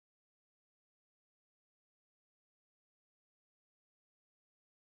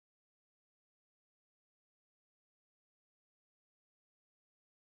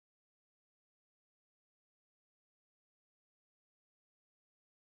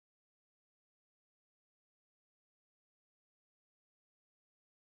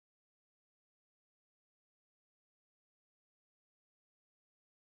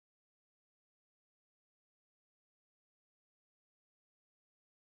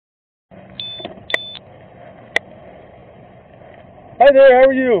Hi there, how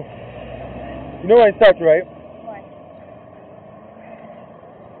are you? You know I stopped, right? Why?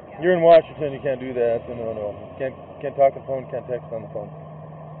 Yeah. You're in Washington, you can't do that. So no. Can't talk on the phone, can't text on the phone.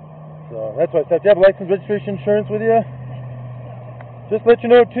 So that's why I stopped. Do you have license, registration, insurance with you? Just let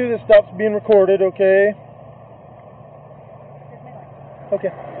you know too, this stop's being recorded, okay? Okay.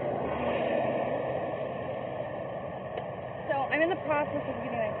 So I'm in the process of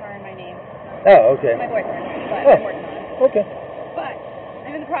getting my car in my name. Oh, okay. My boyfriend, but I'm working on it. Okay. But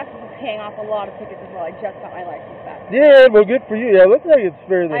I'm in the process of paying off a lot of tickets as well. I just got my license back. Yeah, well, good for you. Yeah, it looks like it's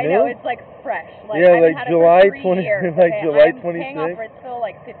fairly new. I know, it's like fresh. Like, yeah, I've like had July it for 3 years. like okay? July I'm 26th. paying off for it's still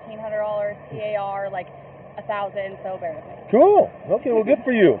like $1,500 PAR, like $1,000. So bear with me. Cool. Okay, well, good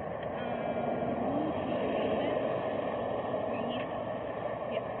for you.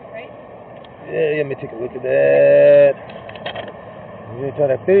 Yeah, right? Yeah, let me take a look at that.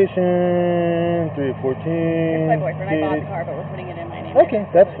 Taxation, 314. It's my boyfriend. I bought the car, but we're putting it in my name. Okay,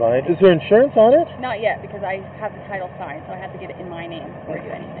 that's fine. Is there insurance on it? Not yet, because I have the title signed, so I have to get it in my name before I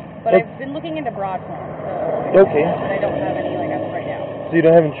do anything. But I've been looking into broad form, so okay. But I don't have any like as of right now. So you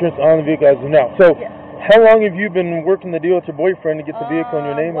don't have insurance on the vehicle as of now. So yeah. How long have you been working the deal with your boyfriend to get the vehicle in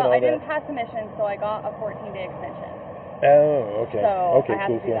your name and all that? Well, I didn't pass the mission, so I got a 14-day extension. Oh, okay. So okay, I have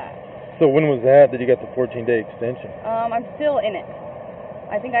cool, to do cool. that. So when was that you got the 14-day extension? I'm still in it.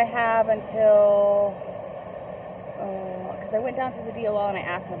 I think I have until, because I went down to the DLO and I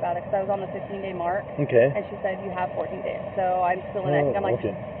asked him about it because I was on the 15-day mark. Okay. And she said, you have 14 days. So I'm still in it. I think I'm like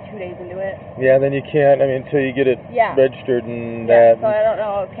 2 days into it. Yeah, then you can't, until you get it registered and that. So I don't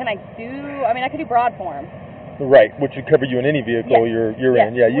know. Can I could do broad form. Right, which would cover you in any vehicle you're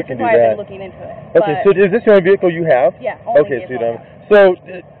in. Yeah, you can do that. Which is why I've been looking into it. Okay, so is this the only vehicle you have? Yeah, only okay, vehicle. So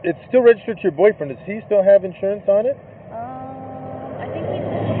it's still registered to your boyfriend. Does he still have insurance on it? I think he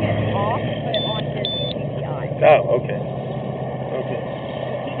took it off and put it on his GTI. Oh, okay. Okay.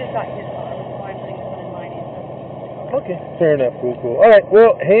 He just got his car, which is why I'm putting this one in my name. Okay, fair enough. Cool. All right,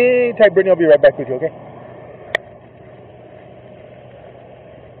 well, hang tight, Brittany. I'll be right back with you, okay?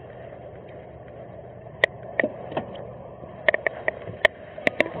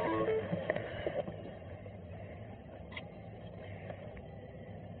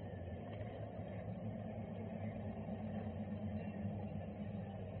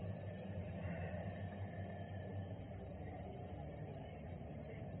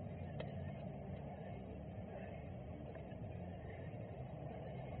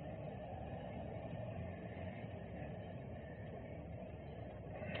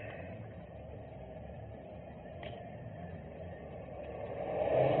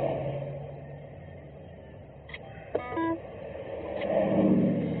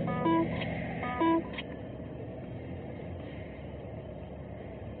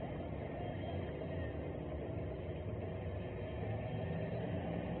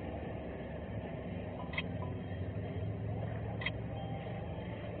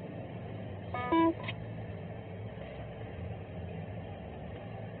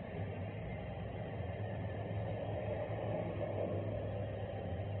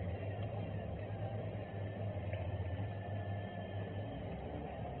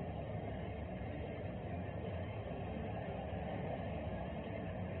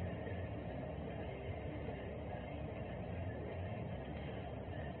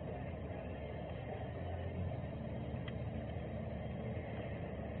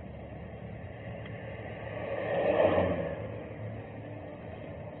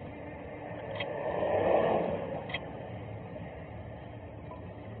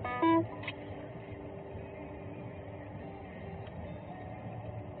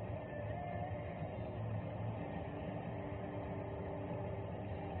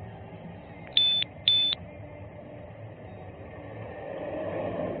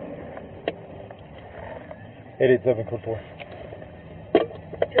 $887 code 4.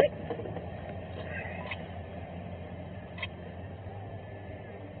 Okay.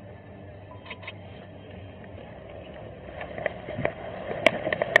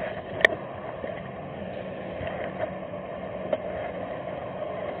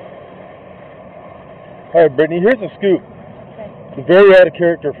 All right, Brittany, here's a scoop. Okay. It's very out of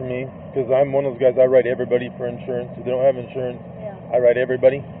character for me because I'm one of those guys. I write everybody for insurance. If they don't have insurance, I write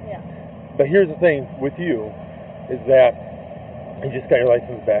everybody. Yeah. But here's the thing with you is that you just got your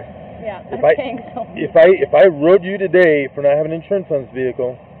license back. Yeah. If I rode you today for not having insurance on this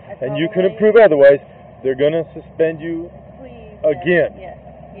vehicle and you couldn't prove otherwise, they're gonna suspend you again. Yes.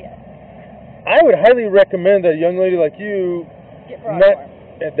 I would highly recommend that a young lady like you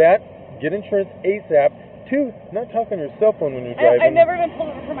get insurance ASAP. 2, not talk on your cell phone when you're driving. I've never been pulled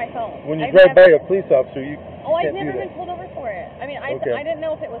over for my phone. When you drive by a police officer, you I've never been pulled over for it. I mean, mean, Okay. I didn't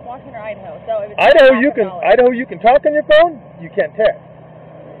know if it was Washington or Idaho, so it was Idaho you can talk on your phone, you can't text.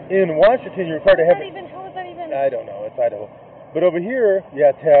 In Washington, you're required to have it. How is that even? I don't know, it's Idaho. But over here, you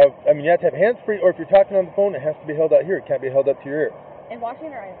have to have hands-free, or if you're talking on the phone, it has to be held out here. It can't be held up to your ear. In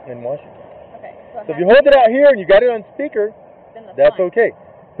Washington or Idaho? In Washington. Okay. So if you hold it out here and you got it on speaker, then that's fine. okay.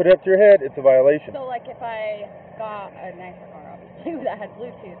 Put it up to your head, it's a violation. So like if I got a nicer car, obviously, that had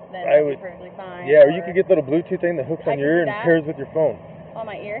Bluetooth, then I that would would- be perfectly fine. Yeah, or you could get the little Bluetooth thing that hooks I on can your ear do and that? pairs with your phone. On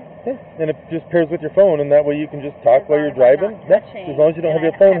my ear? Yeah, and it just pairs with your phone, and that way you can just talk As while long you're as I'm driving. not Yeah, touching as long as you don't and have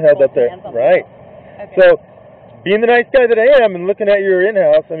your I phone have held up both there. hands on Right. Okay. So, being the nice guy that I am and looking at your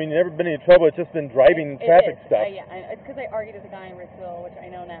in-house, I mean, you've never been in any trouble. It's just been driving traffic stuff. Yeah, it's because I argued with a guy in Ritzville, which I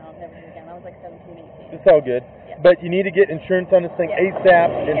know now, never do it again. I was like 17, 18. It's all good. Yeah. But you need to get insurance on this thing Yeah. ASAP,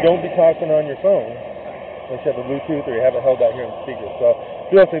 and Yeah. don't be talking on your phone unless you have a Bluetooth or you have it held out here on the speaker. So,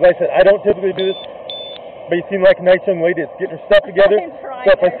 seriously, like I said, I don't typically do this, but you seem like a nice young lady that's getting her stuff together. I'm trying.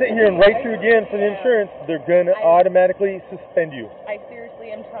 So if I sit here and write through again for the Yeah. insurance, they're going to automatically suspend you. I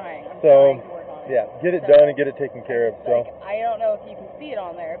seriously am trying. I'm So, trying to work on it. yeah, get it So, done and get it taken care of. So. Like, I don't know if you can see it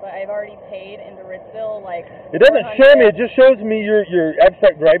on there, but I've already paid into Ritzville, like, It doesn't show me. It just shows me your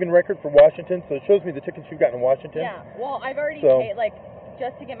abstract driving record for Washington. So it shows me the tickets you've gotten in Washington. Yeah, well, I've already So- paid, like,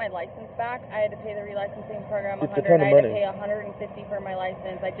 just to get my license back, I had to pay the relicensing program It's a 100. ton of I had money. to pay 150 for my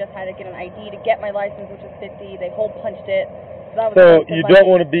license. I just had to get an ID to get my license, which is 50. They hole punched it. That was a So waste of you money. don't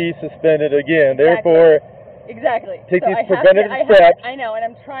want to be suspended again. Exactly. Therefore, Exactly. take So these I have to- preventative I have to- steps. I know, and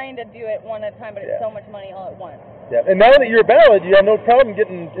I'm trying to do it one at a time, but it's Yeah. so much money all at once. yeah. And now that you're valid, you have no problem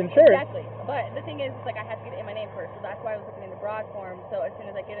getting insurance. Exactly. But the thing is, it's like I have to get it in my name first, so that's why I was looking in the broad form. So as soon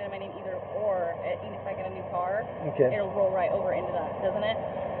as I get it in my name, either or, even if I get a new car, Okay. it'll roll right over into that, doesn't it?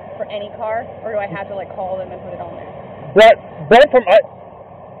 For any car, or do I have to like call them and put it on there? Broad form,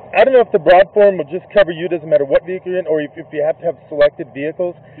 I don't know if the broad form will just cover you. Doesn't matter what vehicle you're in, or if you have to have selected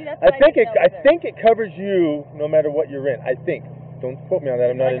vehicles. See, that's I what think didn't know either. it covers you no matter what you're in. I think. Don't quote me on that.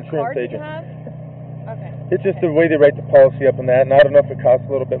 I'm not like an insurance a car agent. You have? Okay. It's just the way they write the policy up on that, and I don't know if it costs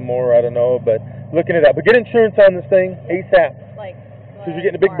a little bit more. I don't know, but looking it up. But get insurance on this thing ASAP. Like. Because you're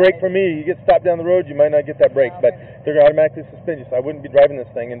getting a big break from me. You get stopped down the road, you might not get that break, but they're going to automatically suspend you. So I wouldn't be driving this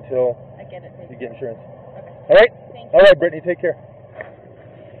thing until I get it. you get insurance. Okay. All right? Thank you. All right, Brittany, take care.